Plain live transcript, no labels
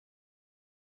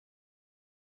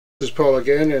This is Paul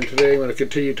again, and today I'm going to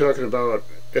continue talking about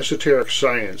esoteric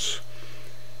science.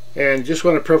 And just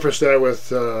want to preface that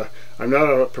with I'm not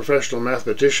a professional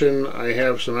mathematician. I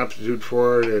have some aptitude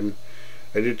for it, and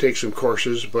I did take some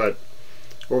courses, but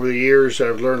over the years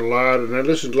I've learned a lot, and I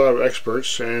listened to a lot of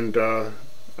experts, and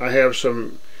I have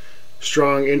some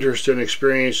strong interest and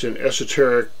experience in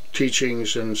esoteric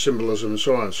teachings and symbolism and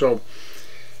so on. So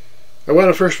I want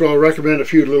to first of all recommend a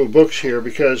few little books here,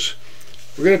 because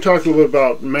we're going to talk a little bit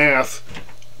about math.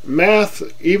 Math,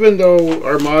 even though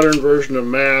our modern version of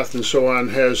math and so on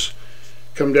has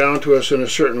come down to us in a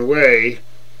certain way,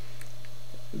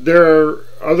 there are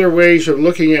other ways of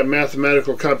looking at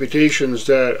mathematical computations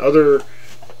that other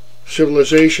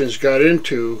civilizations got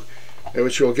into,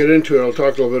 which we'll get into. I'll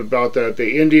talk a little bit about that.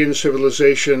 The Indian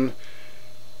civilization,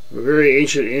 very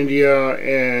ancient India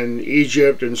and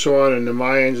Egypt and so on, and the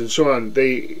Mayans and so on.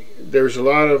 There's a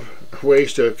lot of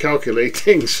ways to calculate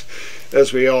things,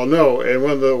 as we all know, and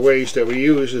one of the ways that we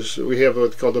use is we have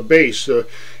what's called a base.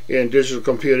 In digital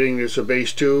computing, it's a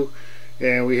base 2,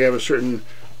 and we have a certain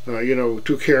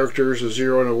two characters, a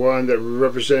 0 and a 1, that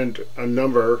represent a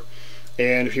number.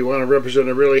 And if you want to represent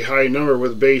a really high number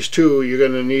with base 2, you're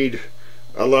going to need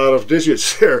a lot of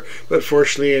digits there. But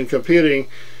fortunately, in computing,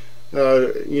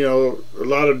 a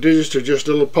lot of digits are just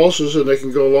little pulses, and they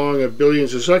can go along at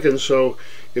billions of seconds. So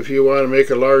if you want to make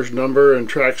a large number and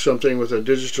track something with a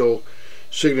digital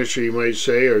signature, you might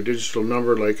say, or a digital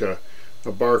number like a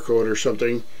barcode or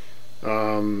something, as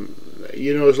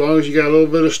long as you got a little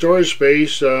bit of storage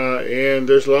space, and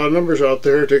there's a lot of numbers out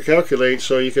there to calculate,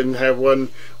 so you can have one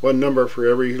number for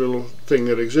every little thing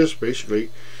that exists, basically.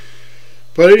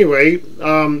 But anyway,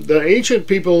 the ancient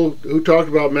people who talked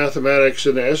about mathematics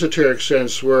in the esoteric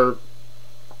sense were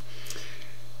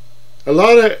a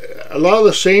lot of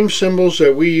the same symbols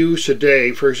that we use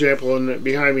today. For example,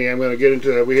 behind me, I'm going to get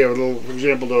into that. We have a little, for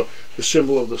example, the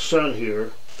symbol of the sun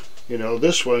here.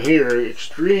 This one here,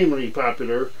 extremely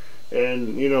popular,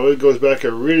 and it goes back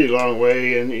a really long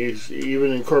way, and is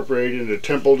even incorporated into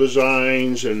temple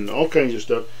designs and all kinds of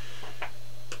stuff.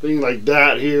 Thing like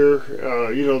that here,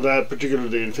 that particular,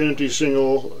 the infinity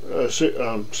symbol,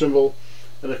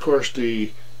 and of course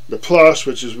the plus,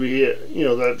 which is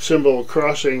that symbol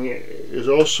crossing is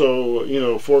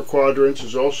also, 4 quadrants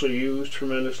is also used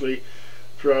tremendously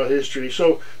throughout history.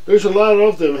 So there's a lot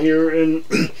of them here, and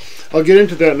I'll get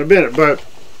into that in a minute. But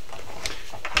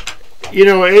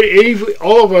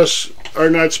all of us are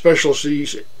not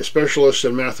specialists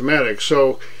in mathematics.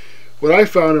 So what I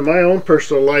found in my own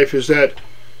personal life is that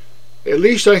at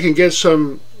least I can get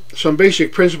some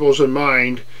basic principles in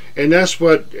mind, and that's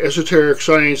what esoteric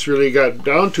science really got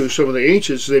down to. Some of the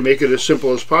ancients, they make it as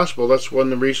simple as possible. That's one of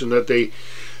the reasons that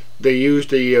they used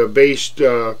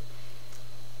the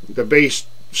base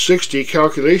 60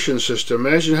 calculation system.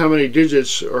 Imagine how many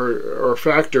digits or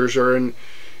factors are in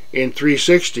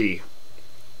 360.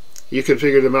 You can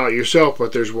figure them out yourself,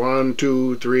 but there's 1,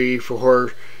 2, 3,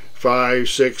 4, 5,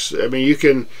 6. I mean, you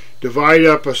can divide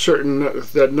up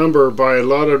that number by a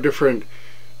lot of different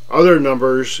other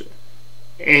numbers,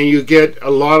 and you get a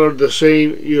lot of the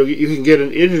same. You can get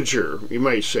an integer, you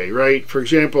might say, right? For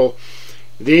example,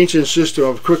 the ancient system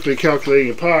of quickly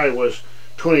calculating pi was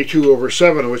 22 over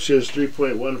 7, which is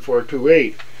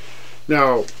 3.1428.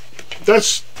 Now,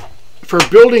 that's for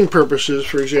building purposes.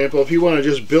 For example, if you want to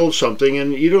just build something,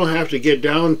 and you don't have to get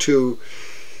down to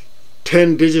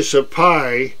 10 digits of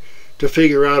pi to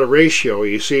figure out a ratio,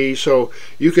 you see. So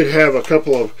you could have a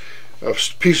couple of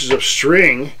pieces of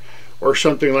string or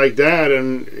something like that,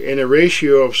 and in a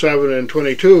ratio of 7 and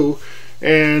 22,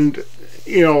 and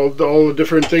all the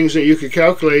different things that you could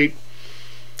calculate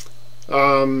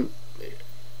in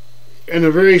a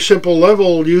very simple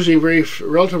level, using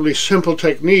relatively simple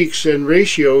techniques and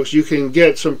ratios, you can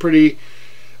get some pretty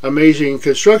amazing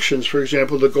constructions. For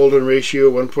example, the golden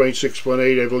ratio,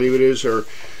 1.618, I believe it is, or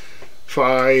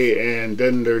phi, and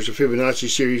then there's a Fibonacci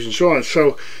series and so on.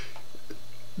 So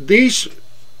these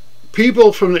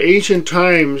people from the ancient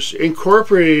times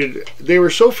they were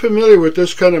so familiar with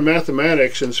this kind of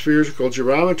mathematics and spherical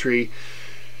geometry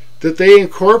that they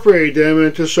incorporated them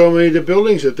into so many of the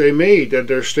buildings that they made, that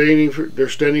they're standing for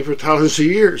thousands of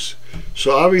years.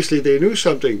 So obviously they knew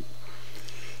something.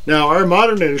 Now our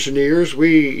modern engineers,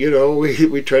 we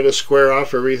try to square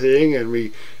off everything, and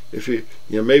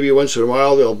maybe once in a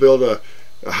while they'll build a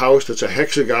house that's a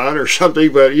hexagon or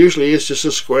something, but usually it's just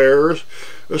a square, or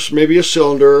maybe a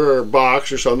cylinder or a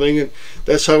box or something, and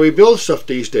that's how we build stuff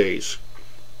these days.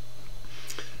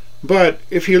 But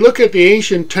if you look at the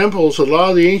ancient temples, a lot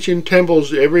of the ancient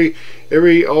temples,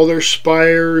 all their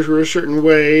spires were a certain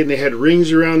way, and they had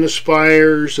rings around the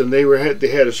spires, and they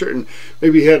had a certain,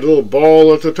 maybe you had a little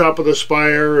ball at the top of the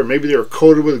spire, or maybe they were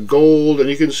coated with gold, and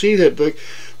you can see that the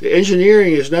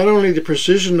engineering is not only the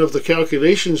precision of the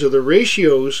calculations of the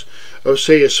ratios of,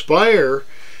 say, a spire,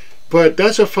 but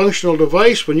that's a functional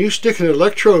device. When you stick an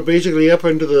electrode basically up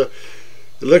into the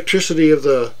electricity of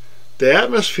the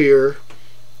atmosphere,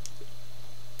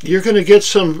 you're going to get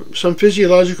some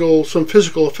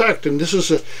physical effect. And this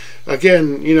is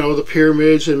again, you know, the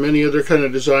pyramids and many other kind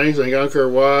of designs like Angkor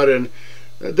Wat, and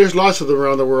there's lots of them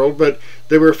around the world, but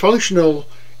they were functional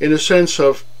in a sense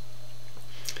of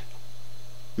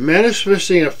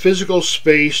manifesting a physical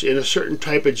space in a certain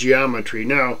type of geometry.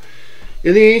 Now,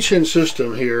 in the ancient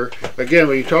system here, again,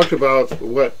 we talked about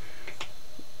what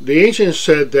the ancients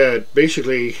said, that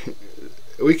basically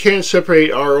we can't separate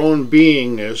our own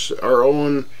beingness, our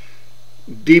own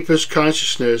deepest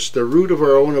consciousness, the root of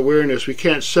our own awareness. We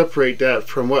can't separate that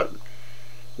from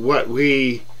what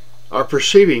we are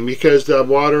perceiving, because the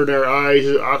water in our eyes,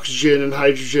 oxygen and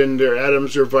hydrogen, their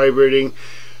atoms are vibrating.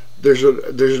 There's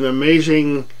an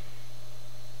amazing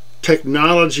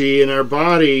technology in our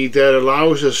body that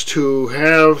allows us to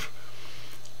have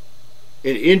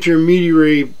an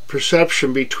intermediary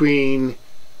perception between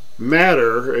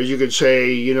matter, as you could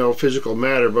say, you know, physical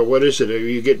matter, but what is it? If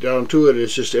you get down to it,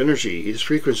 it's just energy, it's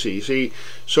frequency. See,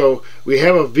 so we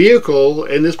have a vehicle,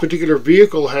 and this particular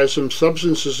vehicle has some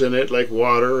substances in it, like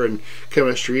water and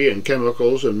chemistry and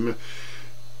chemicals, and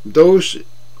those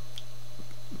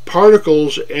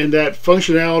particles and that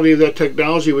functionality of that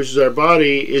technology, which is our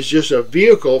body, is just a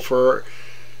vehicle for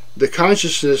the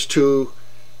consciousness to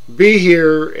be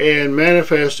here and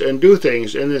manifest and do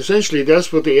things. And essentially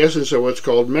that's what the essence of what's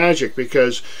called magic,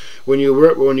 because when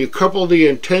you couple the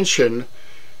intention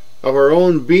of our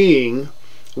own being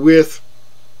with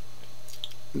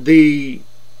the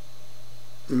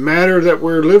matter that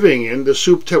we're living in, the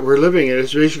soup that we're living in,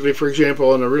 it's basically, for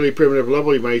example, on a really primitive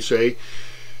level, you might say,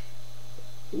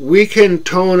 we can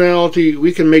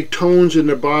make tones in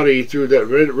the body through that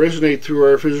resonate through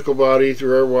our physical body,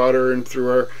 through our water and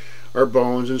through our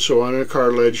bones and so on, and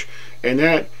cartilage, and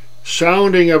that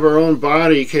sounding of our own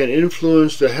body can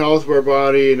influence the health of our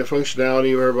body and the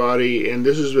functionality of our body. And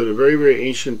this is a very, very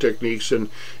ancient techniques, and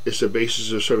it's the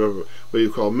basis of sort of what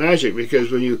you call magic,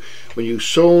 because when you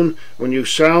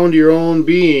sound your own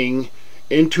being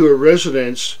into a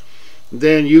resonance,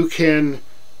 then you can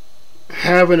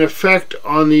have an effect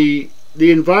on the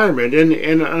environment,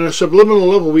 and on a subliminal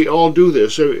level we all do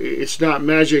this. So it's not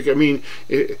magic. I mean,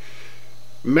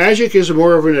 magic is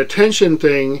more of an attention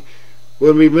thing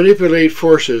when we manipulate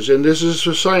forces, and this is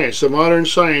for science. The modern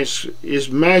science is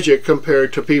magic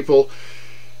compared to people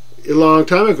a long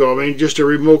time ago. I mean, just a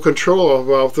remote control of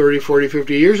about 30, 40,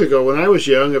 50 years ago when I was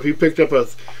young, if you picked up a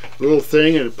little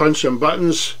thing and punched some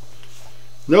buttons,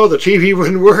 no, the TV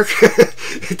wouldn't work.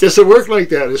 It doesn't work like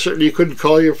that. And certainly you couldn't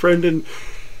call your friend in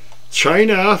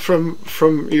China from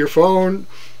your phone,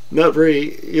 not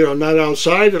very, you know, not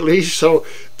outside at least. So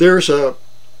there's a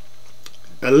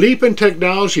leap in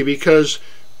technology, because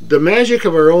the magic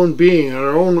of our own being, our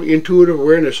own intuitive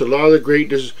awareness, a lot of the great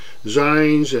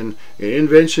designs and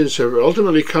inventions have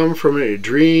ultimately come from a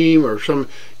dream or some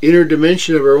inner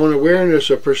dimension of our own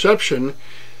awareness or perception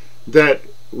that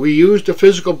we use the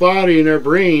physical body in our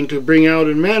brain to bring out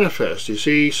and manifest, you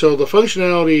see. So the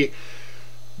functionality,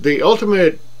 the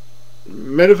ultimate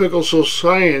metaphysical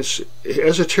science,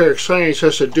 esoteric science,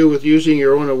 has to do with using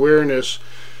your own awareness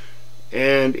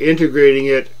and integrating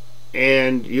it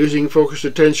and using focused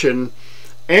attention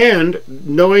and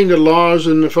knowing the laws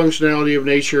and the functionality of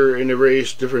nature in the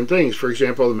various different things. For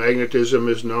example, the magnetism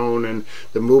is known, and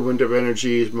the movement of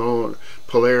energy is known,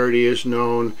 polarity is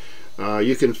known.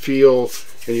 You can feel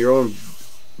in your own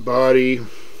body,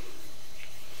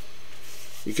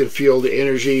 you can feel the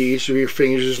energy. Each of your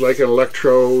fingers is like an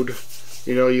electrode.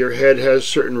 You know, your head has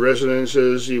certain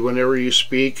resonances. Whenever you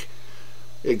speak,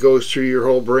 it goes through your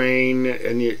whole brain,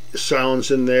 and it sounds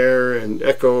in there and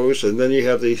echoes, and then you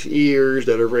have these ears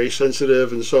that are very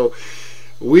sensitive. And so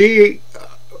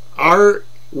our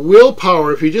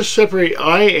willpower, if you just separate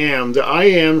I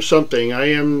am something,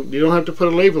 you don't have to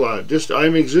put a label on it, just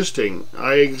I'm existing,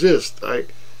 I exist,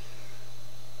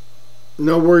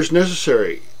 no words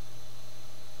necessary.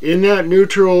 In that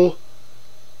neutral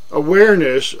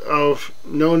awareness of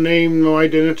no name, no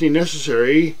identity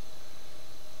necessary,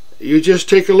 you just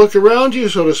take a look around you,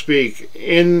 so to speak,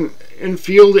 and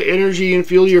feel the energy and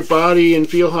feel your body and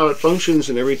feel how it functions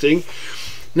and everything.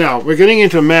 Now, we're getting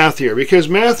into math here, because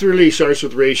math really starts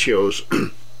with ratios.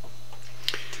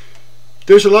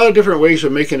 there's a lot of different ways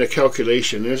of making a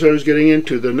calculation. As I was getting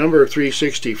into the number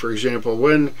 360, for example,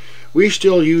 when we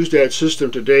still use that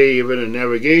system today, even in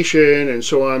navigation and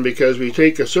so on, because we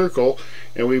take a circle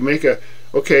and we make a,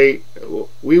 okay,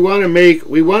 we want to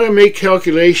make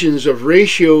calculations of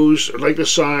ratios like the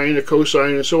sine, the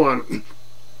cosine, and so on.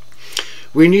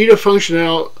 We need a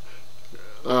functional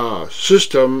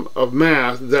system of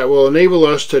math that will enable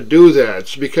us to do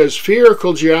that, because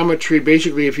spherical geometry,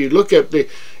 basically, if you look at the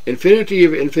infinity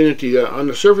of infinity on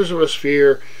the surface of a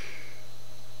sphere,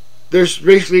 there's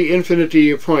basically infinity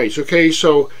of points. Okay,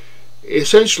 so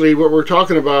essentially what we're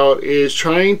talking about is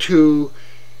trying to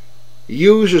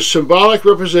use a symbolic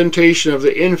representation of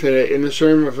the infinite in the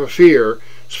term of a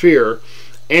sphere,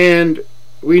 and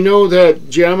we know that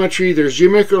geometry, there's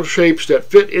geometrical shapes that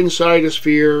fit inside a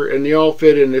sphere, and they all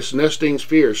fit in this nesting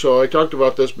sphere. So I talked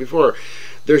about this before.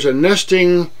 There's a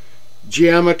nesting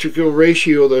geometrical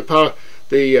ratio,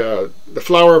 the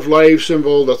flower of life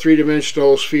symbol, the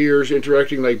three-dimensional spheres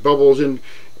interacting like bubbles, and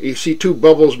you see two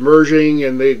bubbles merging,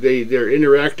 and they're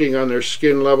interacting on their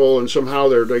skin level, and somehow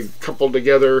they're like coupled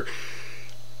together.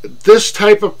 This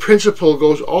type of principle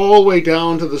goes all the way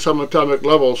down to the subatomic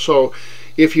level. So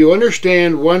if you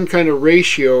understand one kind of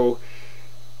ratio,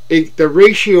 the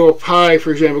ratio of pi,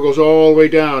 for example, goes all the way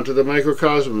down to the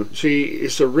microcosm. See,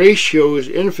 it's the ratio is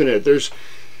infinite.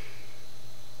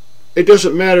 It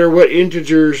doesn't matter what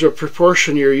integers of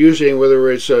proportion you're using, whether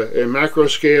it's a macro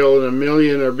scale in a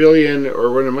million or billion,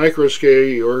 or in a micro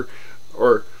scale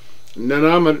or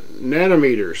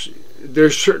nanometers.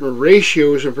 There's certain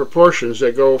ratios and proportions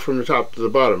that go from the top to the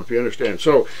bottom, if you understand.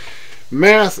 So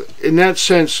math, in that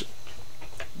sense,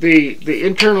 the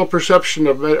internal perception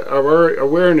of our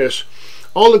awareness,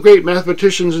 all the great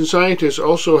mathematicians and scientists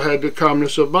also had the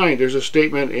calmness of mind. There's a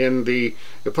statement in the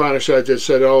Upanishads that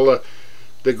said all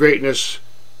the greatness,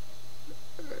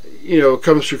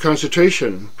 comes through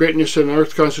concentration. Greatness in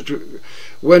earth concentration.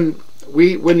 When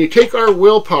you take our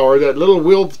willpower, that little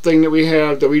will thing that we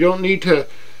have, that we don't need to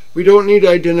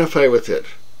identify with it,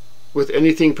 with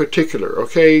anything particular.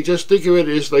 Okay, just think of it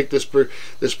as like this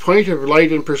point of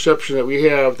light and perception that we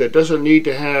have that doesn't need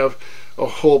to have a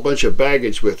whole bunch of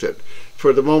baggage with it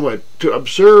for the moment, to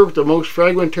observe the most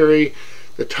fragmentary,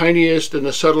 the tiniest and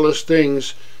the subtlest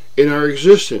things in our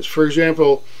existence. For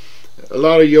example, a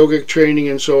lot of yogic training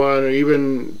and so on, or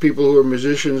even people who are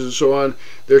musicians and so on,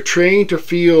 they're trained to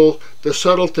feel the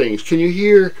subtle things. Can you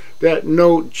hear that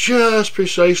note just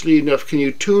precisely enough? Can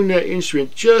you tune that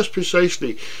instrument just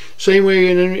precisely? Same way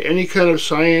in any kind of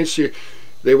science,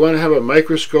 they want to have a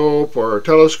microscope or a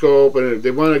telescope, and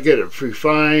they want to get it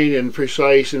refined and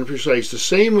precise and precise. The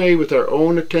same way with our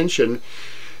own attention,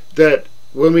 that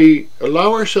when we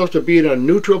allow ourselves to be in a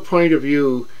neutral point of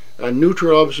view, a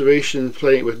neutral observation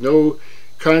plane with no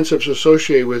concepts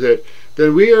associated with it,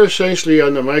 then we are essentially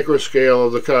on the micro scale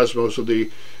of the cosmos.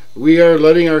 We are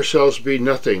letting ourselves be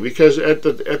nothing, because at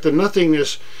the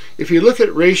nothingness, if you look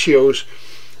at ratios,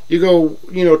 you go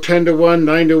 10 to 1,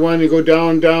 9 to 1, you go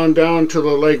down to the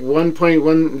like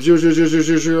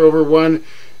 1.10000 over 1.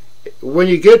 When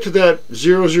you get to that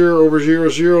 00 over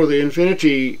 00, the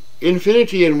infinity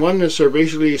and oneness are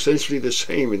basically essentially the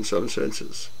same in some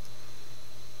senses.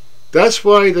 That's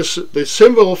why the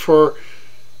symbol for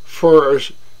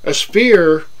a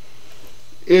sphere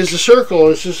is a circle.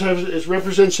 It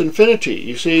represents infinity.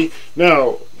 You see,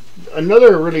 now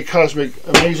another really cosmic,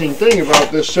 amazing thing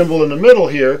about this symbol in the middle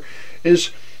here is,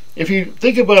 if you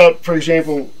think about, for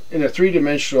example, in a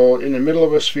three-dimensional, in the middle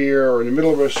of a sphere or in the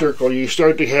middle of a circle, you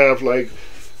start to have, like,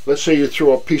 let's say you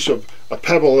throw a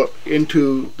pebble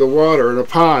into the water in a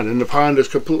pond, and the pond is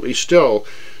completely still.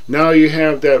 Now you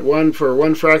have that for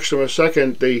one fraction of a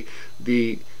second, the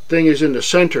thing is in the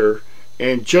center,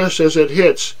 and just as it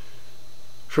hits,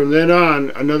 from then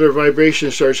on, another vibration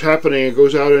starts happening and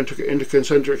goes out into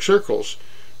concentric circles.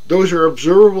 Those are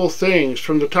observable things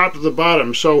from the top to the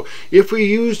bottom. So if we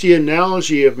use the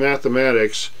analogy of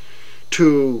mathematics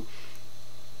to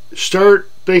start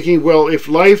thinking, well, if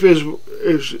life is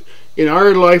in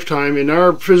our lifetime, in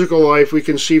our physical life, we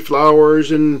can see flowers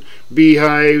and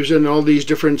beehives and all these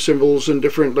different symbols and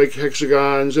different like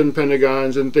hexagons and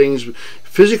pentagons and things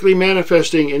physically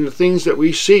manifesting in the things that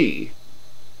we see.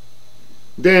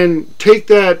 Then take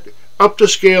that up to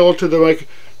scale to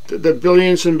the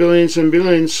billions and billions and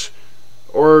billions,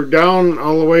 or down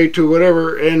all the way to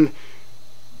whatever, and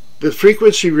the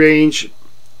frequency range,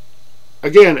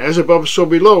 again, as above so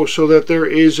below, so that there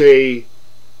is a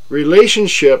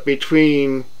relationship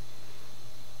between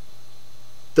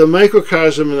the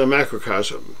microcosm and the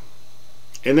macrocosm.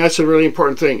 And that's a really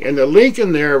important thing. And the link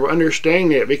in there of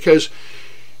understanding it, because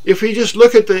if we just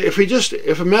look at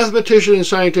if a mathematician and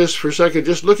scientist for a second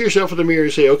just look yourself in the mirror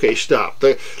and say, okay, stop.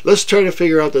 Let's try to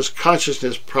figure out this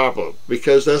consciousness problem,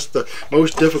 because that's the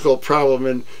most difficult problem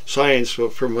in science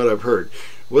from what I've heard.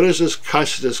 Where does this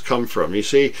consciousness come from? You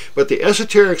see, but the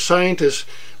esoteric scientists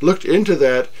looked into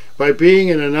that by being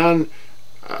in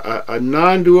a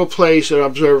non-dual place of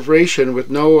observation with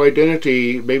no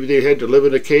identity. Maybe they had to live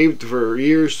in a cave for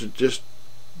years to just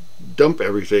dump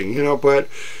everything, you know, but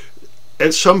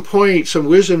at some point some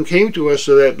wisdom came to us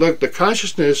so that, look, the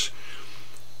consciousness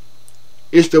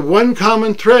is the one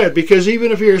common thread, because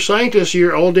even if you're a scientist,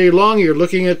 you're all day long, you're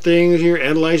looking at things, you're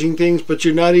analyzing things, but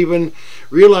you're not even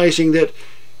realizing that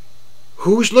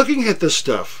who's looking at this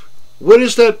stuff? What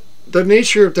is that, the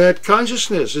nature of that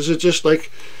consciousness? Is it just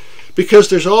like, because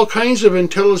there's all kinds of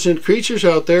intelligent creatures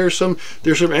out there,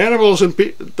 there's some animals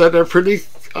that are pretty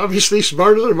obviously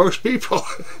smarter than most people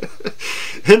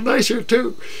and nicer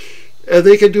too. And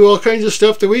they can do all kinds of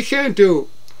stuff that we can't do.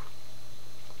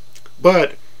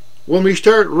 But when we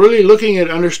start really looking at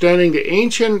understanding the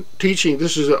ancient teaching,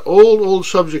 this is an old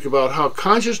subject about how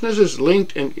consciousness is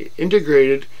linked and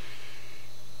integrated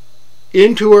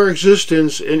into our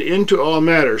existence and into all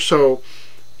matter. So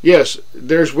yes,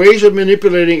 there's ways of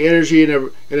manipulating energy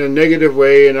in a negative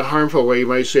way, in a harmful way, you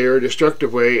might say, or a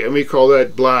destructive way, and we call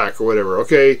that black or whatever,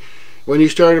 okay? When you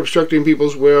start obstructing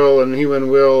people's will and human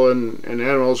will and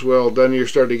animals' will, then you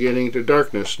start getting into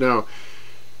darkness. Now,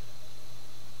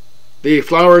 the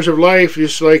flowers of life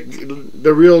is like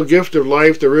the real gift of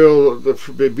life,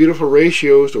 the beautiful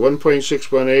ratios, the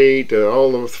 1.618,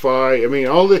 all of 5. I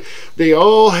mean, they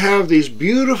all have these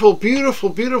beautiful, beautiful,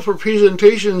 beautiful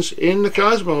presentations in the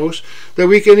cosmos that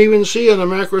we can even see on a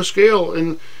macro scale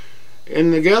in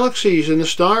the galaxies and the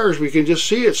stars. We can just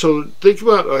see it. So think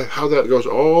about how that goes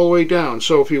all the way down.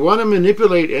 So if you want to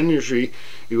manipulate energy,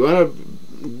 you want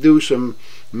to do some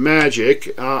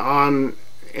magic on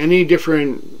any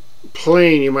different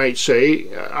plane, you might say.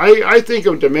 I think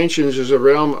of dimensions as a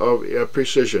realm of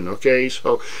precision, okay?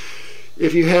 So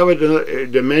if you have a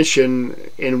dimension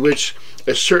in which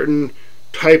a certain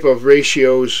type of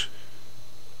ratios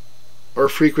or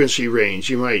frequency range,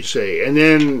 you might say, and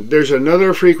then there's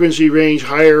another frequency range,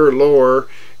 higher or lower,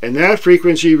 and that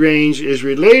frequency range is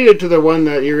related to the one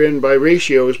that you're in by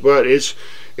ratios, but it's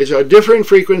a different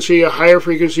frequency. A higher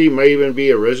frequency may even be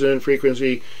a resonant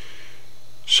frequency.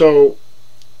 So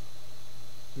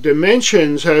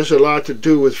dimensions has a lot to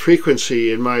do with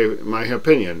frequency, in my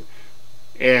opinion.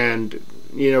 And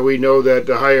you know, we know that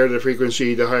the higher the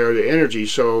frequency, the higher the energy.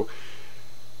 So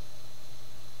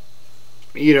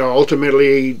you know,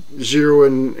 ultimately zero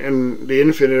and the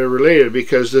infinite are related,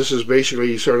 because this is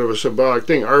basically sort of a symbolic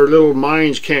thing. Our little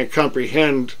minds can't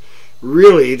comprehend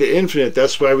really the infinite.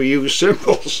 That's why we use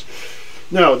symbols.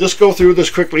 Now, just go through this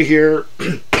quickly here.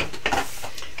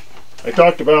 I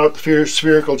talked about the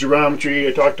spherical geometry.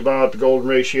 I talked about the golden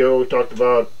ratio. I talked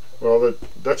about, well,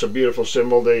 that's a beautiful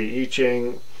symbol, the I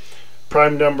Ching.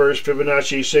 Prime numbers,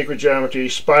 Fibonacci, sacred geometry,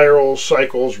 spirals,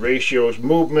 cycles, ratios,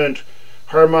 movement,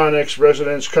 harmonics,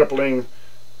 resonance, coupling.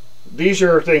 These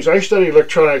are things. I studied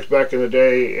electronics back in the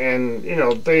day, and you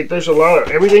know, there's a lot of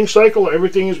everything cycle,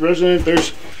 everything is resonant.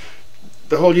 There's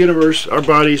the whole universe, our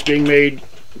bodies being made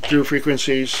through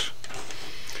frequencies.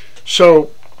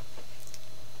 So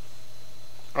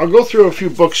I'll go through a few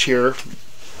books here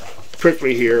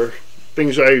quickly here,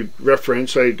 things I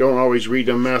reference. I don't always read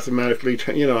them mathematically,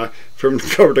 you know, from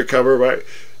cover to cover, but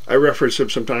I reference them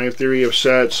sometimes. Theory of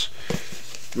Sets,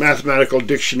 Mathematical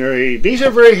Dictionary. These are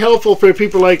very helpful for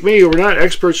people like me who are not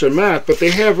experts in math, but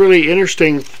they have really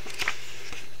interesting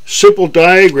simple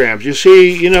diagrams. You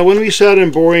see, you know, when we sat in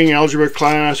boring algebra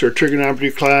class or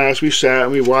trigonometry class, we sat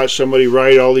and we watched somebody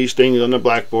write all these things on the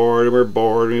blackboard, and we're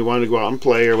bored and we wanted to go out and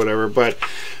play or whatever. But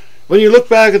when you look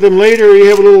back at them later, you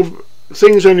have little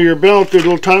things under your belt, a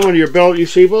little time under your belt, you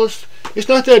see, well, it's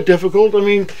not that difficult. I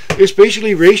mean, it's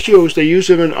basically ratios. They use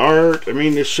them in art. I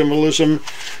mean, there's symbolism,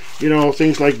 you know,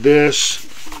 things like this,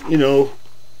 you know,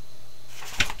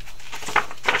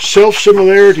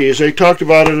 self-similarity, as I talked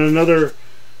about in another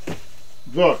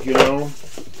book, you know,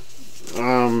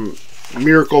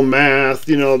 miracle math.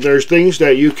 You know, there's things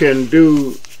that you can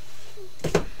do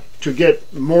to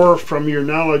get more from your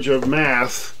knowledge of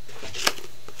math,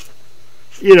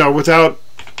 you know, without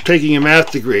taking a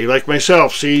math degree, like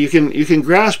myself. See, you can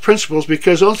grasp principles,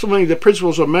 because ultimately the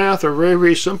principles of math are very,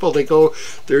 very simple. They go,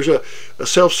 there's a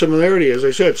self-similarity, as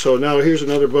I said. So now here's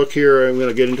another book here. I'm going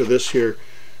to get into this here,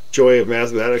 Joy of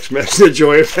Mathematics, the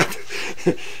Joy of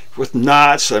Math, with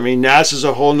knots. I mean, knots is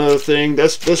a whole nother thing.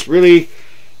 That's really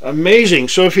amazing.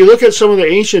 So if you look at some of the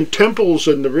ancient temples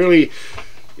and the really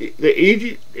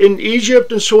in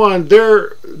Egypt and so on,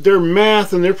 their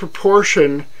math and their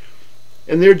proportion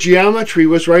and their geometry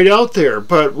was right out there,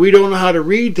 but we don't know how to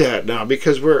read that now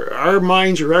because our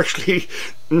minds are actually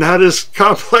not as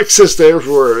complex as theirs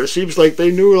were. It seems like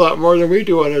they knew a lot more than we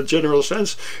do in a general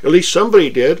sense. At least somebody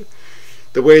did.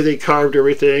 The way they carved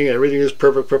everything is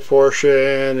perfect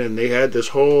proportion, and they had this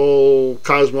whole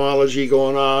cosmology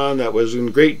going on that was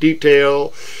in great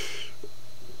detail.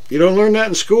 You don't learn that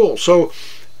in school. So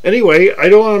anyway, I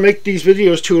don't want to make these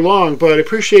videos too long, but I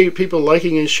appreciate people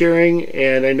liking and sharing,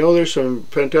 and I know there's some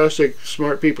fantastic,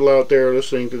 smart people out there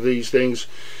listening to these things,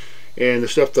 and the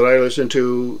stuff that I listen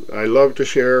to, I love to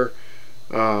share.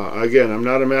 Again, I'm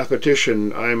not a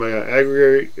mathematician. I'm an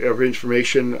aggregator of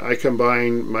information. I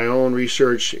combine my own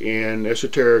research and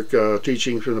esoteric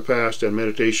teaching from the past and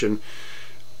meditation,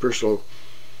 personal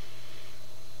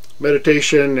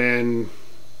meditation, and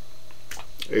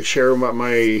share what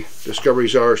my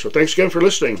discoveries are. So thanks again for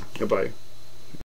listening. Goodbye.